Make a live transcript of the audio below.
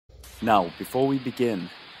Now, before we begin,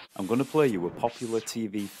 I'm going to play you a popular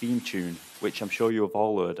TV theme tune, which I'm sure you have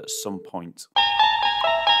all heard at some point.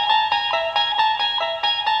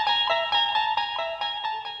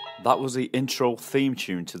 That was the intro theme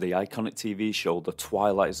tune to the iconic TV show The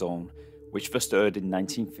Twilight Zone, which first aired in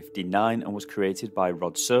 1959 and was created by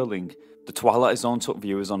Rod Serling. The Twilight Zone took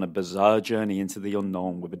viewers on a bizarre journey into the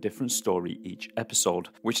unknown with a different story each episode,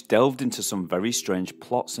 which delved into some very strange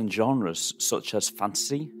plots and genres such as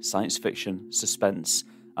fantasy, science fiction, suspense,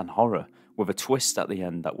 and horror, with a twist at the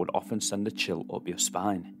end that would often send a chill up your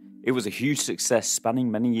spine. It was a huge success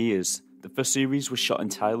spanning many years. The first series was shot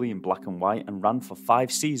entirely in black and white and ran for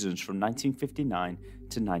 5 seasons from 1959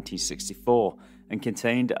 to 1964 and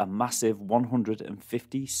contained a massive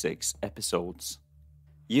 156 episodes.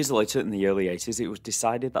 Years later, in the early 80s, it was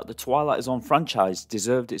decided that the Twilight Zone franchise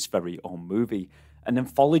deserved its very own movie, an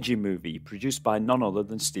anthology movie produced by none other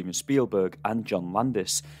than Steven Spielberg and John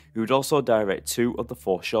Landis, who would also direct 2 of the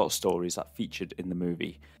 4 short stories that featured in the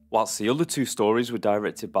movie, whilst the other 2 stories were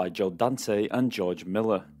directed by Joe Dante and George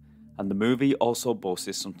Miller. And the movie also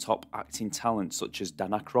boasted some top acting talent such as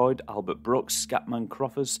Dan Aykroyd, Albert Brooks, Scatman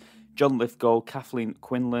Crothers, John Lithgow, Kathleen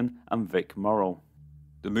Quinlan, and Vic Morrow.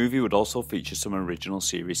 The movie would also feature some original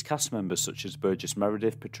series cast members such as Burgess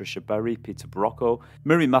Meredith, Patricia Berry, Peter Brocco,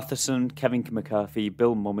 Murray Matheson, Kevin McCarthy,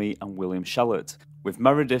 Bill Mumy, and William Shallett, with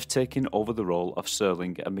Meredith taking over the role of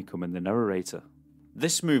Serling and becoming the narrator.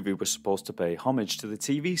 This movie was supposed to pay homage to the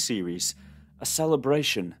TV series, a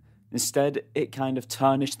celebration. Instead, it kind of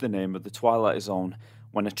tarnished the name of the Twilight Zone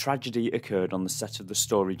when a tragedy occurred on the set of the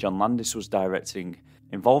story John Landis was directing,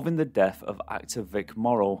 involving the death of actor Vic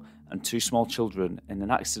Morrow and 2 small children in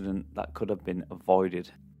an accident that could have been avoided.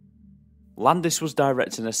 Landis was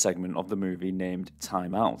directing a segment of the movie named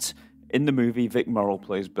Time Out. In the movie, Vic Morrow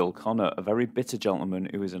plays Bill Connor, a very bitter gentleman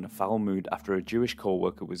who is in a foul mood after a Jewish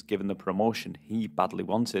co-worker was given the promotion he badly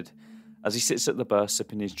wanted. As he sits at the bar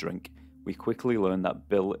sipping his drink, we quickly learn that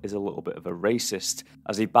Bill is a little bit of a racist,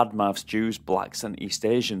 as he badmouths Jews, blacks and East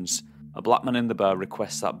Asians. A black man in the bar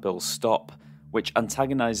requests that Bill stop, which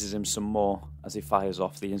antagonises him some more as he fires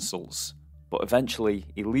off the insults. But eventually,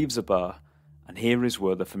 he leaves the bar, and here is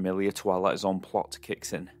where the familiar Twilight Zone plot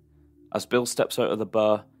kicks in. As Bill steps out of the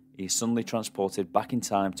bar, he is suddenly transported back in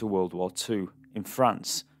time to World War II, in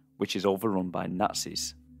France, which is overrun by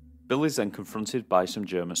Nazis. Bill is then confronted by some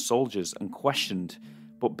German soldiers and questioned,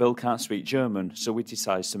 but Bill can't speak German, so he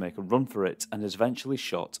decides to make a run for it and is eventually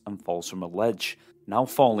shot and falls from a ledge, now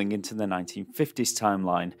falling into the 1950s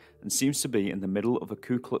timeline and seems to be in the middle of a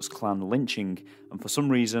Ku Klux Klan lynching, and for some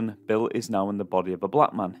reason, Bill is now in the body of a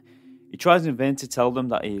black man. He tries in vain to tell them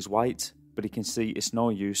that he is white, but he can see it's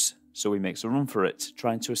no use, so he makes a run for it,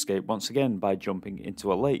 trying to escape once again by jumping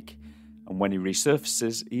into a lake, and when he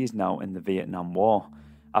resurfaces, he is now in the Vietnam War.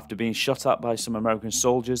 After being shot at by some American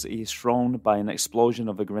soldiers, he is thrown by an explosion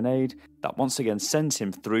of a grenade that once again sends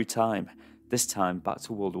him through time, this time back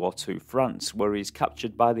to World War II France, where he is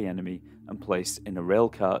captured by the enemy and placed in a rail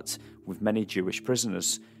cart with many Jewish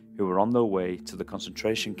prisoners who were on their way to the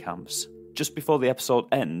concentration camps. Just before the episode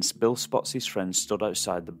ends, Bill spots his friends stood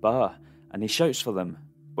outside the bar and he shouts for them,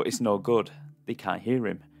 but it's no good. They can't hear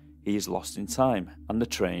him. He is lost in time and the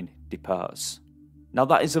train departs. Now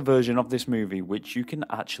that is a version of this movie which you can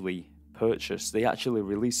actually purchase. They actually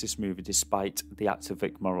released this movie despite the actor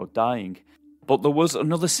Vic Morrow dying. But there was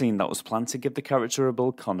another scene that was planned to give the character of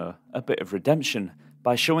Bill Connor a bit of redemption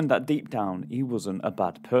by showing that deep down he wasn't a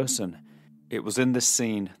bad person. It was in this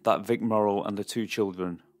scene that Vic Morrow and the 2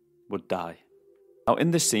 children would die. Now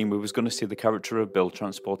in this scene we was going to see the character of Bill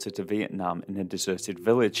transported to Vietnam in a deserted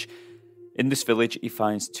village. In this village, he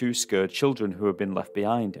finds 2 scared children who have been left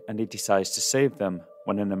behind, and he decides to save them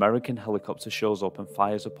when an American helicopter shows up and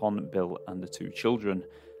fires upon Bill and the 2 children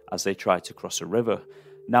as they try to cross a river.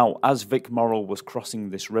 Now, as Vic Morrow was crossing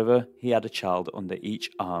this river, he had a child under each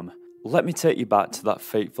arm. Let me take you back to that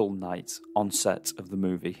fateful night on set of the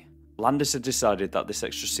movie. Landis had decided that this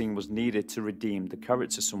extra scene was needed to redeem the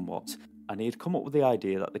character somewhat, and he had come up with the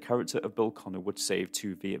idea that the character of Bill Connor would save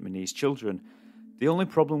 2 Vietnamese children. The only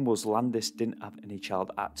problem was Landis didn't have any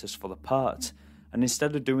child actors for the part, and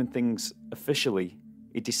instead of doing things officially,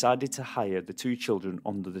 he decided to hire the 2 children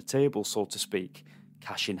under the table, so to speak,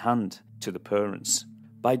 cash in hand, to the parents.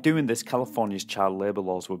 By doing this, California's child labour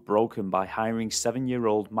laws were broken by hiring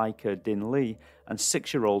 7-year-old Micah Din Lee and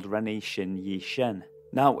 6-year-old Renee Shin Yi Shen.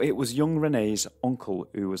 Now, it was young Renee's uncle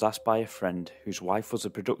who was asked by a friend whose wife was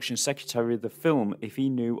a production secretary of the film if he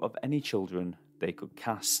knew of any children they could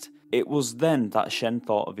cast. It was then that Shen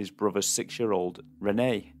thought of his brother's 6-year-old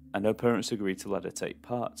Renee, and her parents agreed to let her take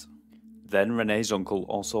part. Then Renee's uncle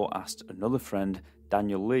also asked another friend,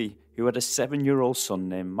 Daniel Lee, who had a 7-year-old son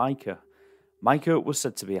named Micah. Micah was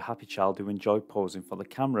said to be a happy child who enjoyed posing for the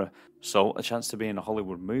camera, so a chance to be in a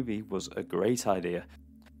Hollywood movie was a great idea.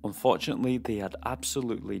 Unfortunately, they had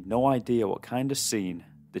absolutely no idea what kind of scene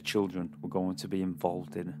the children were going to be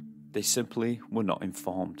involved in. They simply were not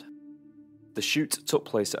informed. The shoot took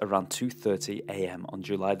place at around 2:30 a.m. on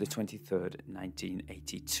July the 23rd,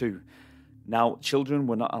 1982. Now, children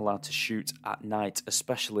were not allowed to shoot at night,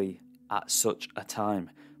 especially at such a time.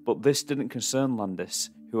 But this didn't concern Landis,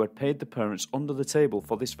 who had paid the parents under the table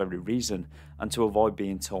for this very reason, and to avoid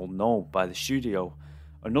being told no by the studio.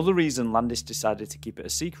 Another reason Landis decided to keep it a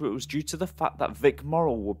secret was due to the fact that Vic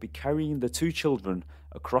Morrow would be carrying the two children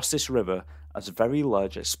across this river as very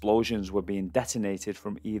large explosions were being detonated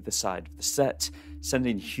from either side of the set,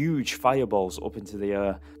 sending huge fireballs up into the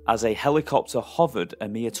air as a helicopter hovered a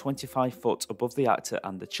mere 25 foot above the actor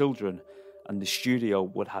and the children, and the studio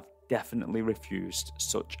would have definitely refused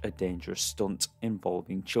such a dangerous stunt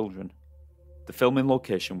involving children. The filming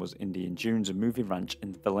location was Indian Dunes, a movie ranch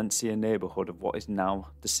in the Valencia neighborhood of what is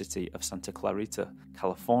now the city of Santa Clarita,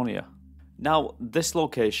 California. Now, this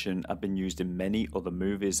location had been used in many other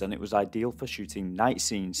movies and it was ideal for shooting night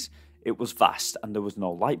scenes. It was vast and there was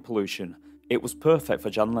no light pollution. It was perfect for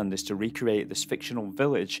John Landis to recreate this fictional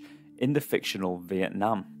village in the fictional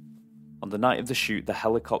Vietnam. On the night of the shoot, the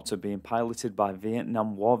helicopter being piloted by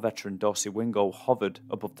Vietnam War veteran Dorsey Wingo hovered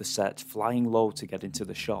above the set, flying low to get into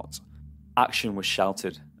the shot. Action was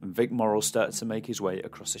shouted, and Vic Morrow started to make his way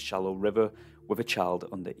across a shallow river with a child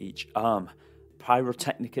under each arm.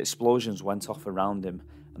 Pyrotechnic explosions went off around him,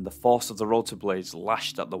 and the force of the rotor blades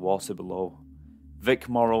lashed at the water below. Vic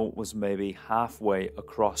Morrow was maybe halfway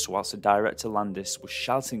across whilst the director Landis was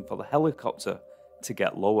shouting for the helicopter to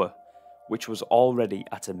get lower, which was already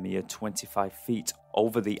at a mere 25 feet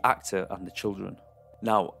over the actor and the children.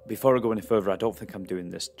 Now, before I go any further, I don't think I'm doing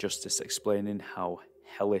this justice explaining how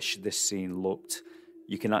hellish this scene looked.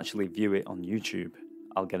 You can actually view it on YouTube.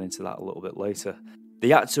 I'll get into that a little bit later.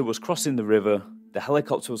 The actor was crossing the river, the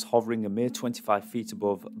helicopter was hovering a mere 25 feet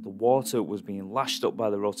above, the water was being lashed up by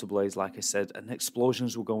the rotor blades, like I said, and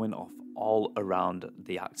explosions were going off all around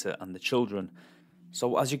the actor and the children.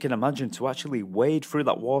 So as you can imagine, to actually wade through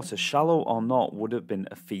that water, shallow or not, would have been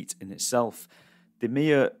a feat in itself. The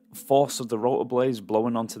mere force of the rotor blades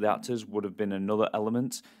blowing onto the actors would have been another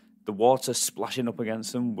element. The water splashing up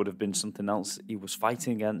against him would have been something else he was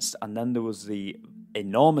fighting against. And then there was the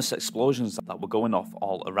enormous explosions that were going off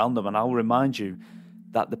all around them. And I'll remind you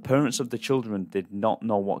that the parents of the children did not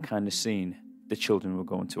know what kind of scene the children were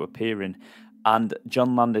going to appear in. And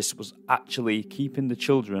John Landis was actually keeping the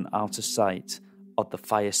children out of sight of the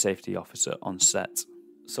fire safety officer on set.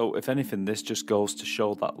 So if anything, this just goes to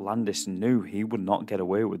show that Landis knew he would not get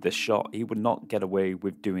away with this shot. He would not get away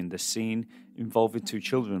with doing this scene involving two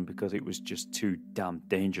children because it was just too damn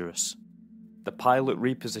dangerous. The pilot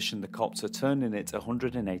repositioned the copter, turning it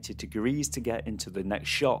 180 degrees to get into the next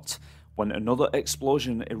shot, when another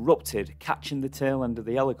explosion erupted, catching the tail end of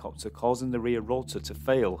the helicopter, causing the rear rotor to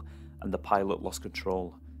fail, and the pilot lost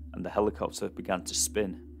control, and the helicopter began to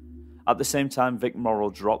spin. At the same time, Vic Morrow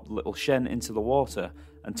dropped little Shen into the water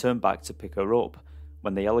and turned back to pick her up,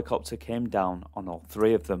 when the helicopter came down on all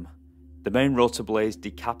three of them. The main rotor blades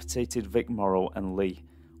decapitated Vic Morrow and Lee,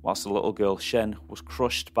 whilst the little girl Shen was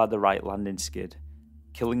crushed by the right landing skid,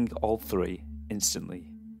 killing all three instantly.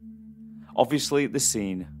 Obviously, the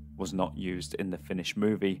scene was not used in the finished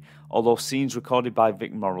movie, although scenes recorded by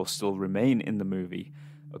Vic Morrow still remain in the movie.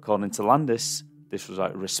 According to Landis, this was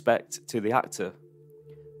out of respect to the actor.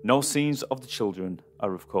 No scenes of the children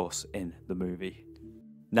are, of course, in the movie.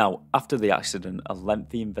 Now, after the accident, a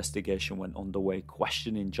lengthy investigation went underway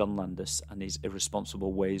questioning John Landis and his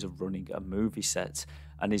irresponsible ways of running a movie set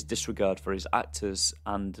and his disregard for his actors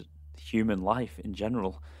and human life in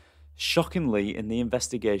general. Shockingly, in the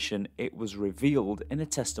investigation, it was revealed in a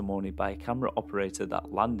testimony by a camera operator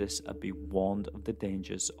that Landis had been warned of the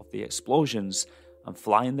dangers of the explosions and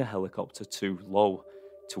flying the helicopter too low,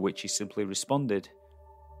 to which he simply responded,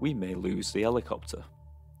 "We may lose the helicopter."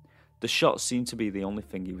 The shot seemed to be the only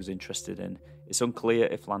thing he was interested in. It's unclear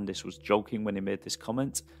if Landis was joking when he made this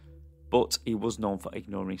comment, but he was known for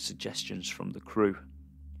ignoring suggestions from the crew.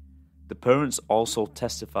 The parents also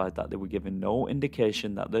testified that they were given no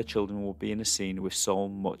indication that their children would be in a scene with so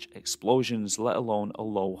much explosions, let alone a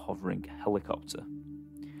low hovering helicopter.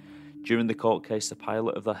 During the court case, the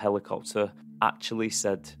pilot of the helicopter actually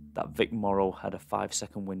said that Vic Morrow had a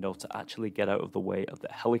 5-second window to actually get out of the way of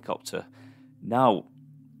the helicopter. Now,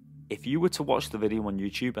 if you were to watch the video on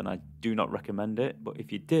YouTube, and I do not recommend it, but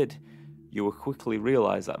if you did, you will quickly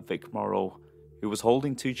realise that Vic Morrow, who was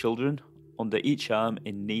holding two children under each arm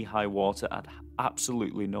in knee-high water, had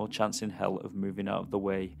absolutely no chance in hell of moving out of the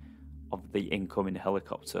way of the incoming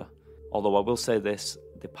helicopter. Although I will say this,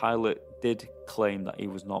 the pilot did claim that he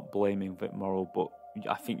was not blaming Vic Morrow, but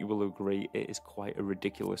I think you will agree it is quite a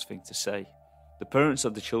ridiculous thing to say. The parents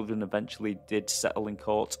of the children eventually did settle in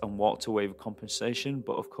court and walked away with compensation,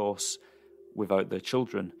 but of course without their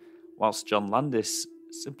children, whilst John Landis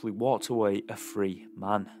simply walked away a free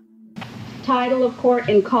man. Title of court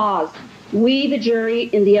and cause. We, the jury,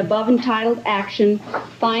 in the above entitled action,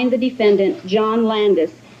 find the defendant, John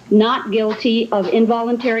Landis, not guilty of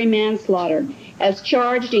involuntary manslaughter, as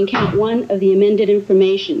charged in count 1 of the amended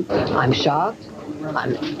information. I'm shocked.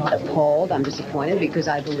 I'm appalled. I'm disappointed because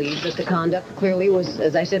I believe that the conduct clearly was,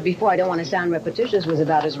 as I said before, I don't want to sound repetitious, was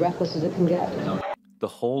about as reckless as it can get. The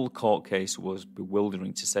whole court case was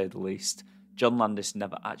bewildering, to say the least. John Landis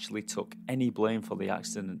never actually took any blame for the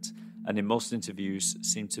accident, and in most interviews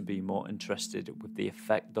seemed to be more interested with the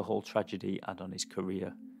effect the whole tragedy had on his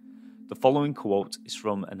career. The following quote is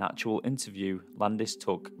from an actual interview Landis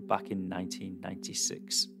took back in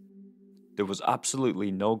 1996. There was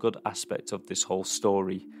absolutely no good aspect of this whole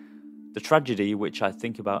story. The tragedy, which I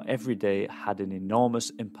think about every day, had an enormous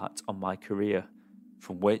impact on my career,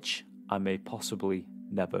 from which I may possibly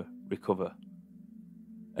never recover.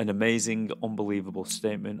 An amazing, unbelievable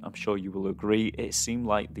statement. I'm sure you will agree. It seemed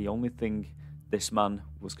like the only thing this man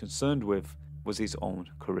was concerned with was his own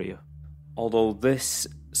career. Although this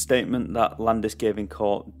statement that Landis gave in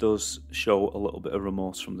court does show a little bit of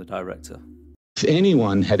remorse from the director. If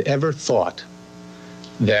anyone had ever thought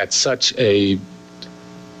that such a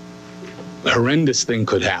horrendous thing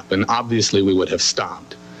could happen, obviously we would have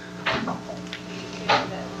stopped.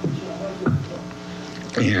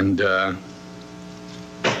 And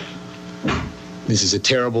this is a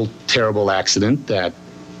terrible, terrible accident that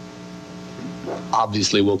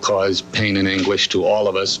obviously will cause pain and anguish to all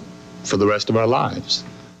of us for the rest of our lives.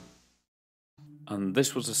 And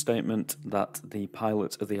this was a statement that the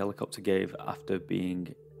pilot of the helicopter gave after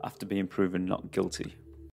being proven not guilty.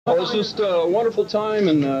 Well, it was just a wonderful time,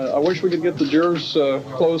 and I wish we could get the jurors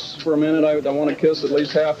close for a minute. I want to kiss at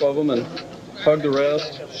least half of them and hug the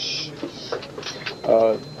rest.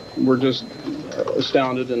 We're just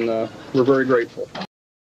astounded, and we're very grateful.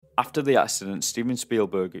 After the accident, Steven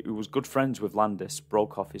Spielberg, who was good friends with Landis,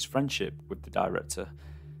 broke off his friendship with the director.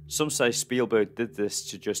 Some say Spielberg did this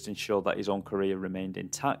to just ensure that his own career remained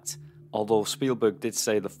intact, although Spielberg did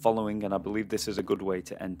say the following, and I believe this is a good way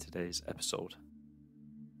to end today's episode.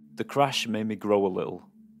 The crash made me grow a little,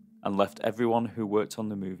 and left everyone who worked on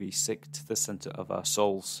the movie sick to the centre of our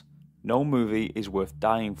souls. No movie is worth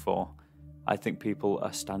dying for. I think people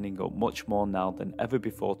are standing up much more now than ever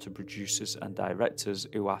before to producers and directors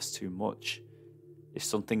who ask too much. If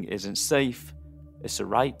something isn't safe, it's the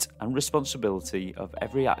right and responsibility of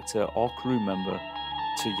every actor or crew member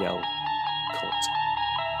to yell, "Cut."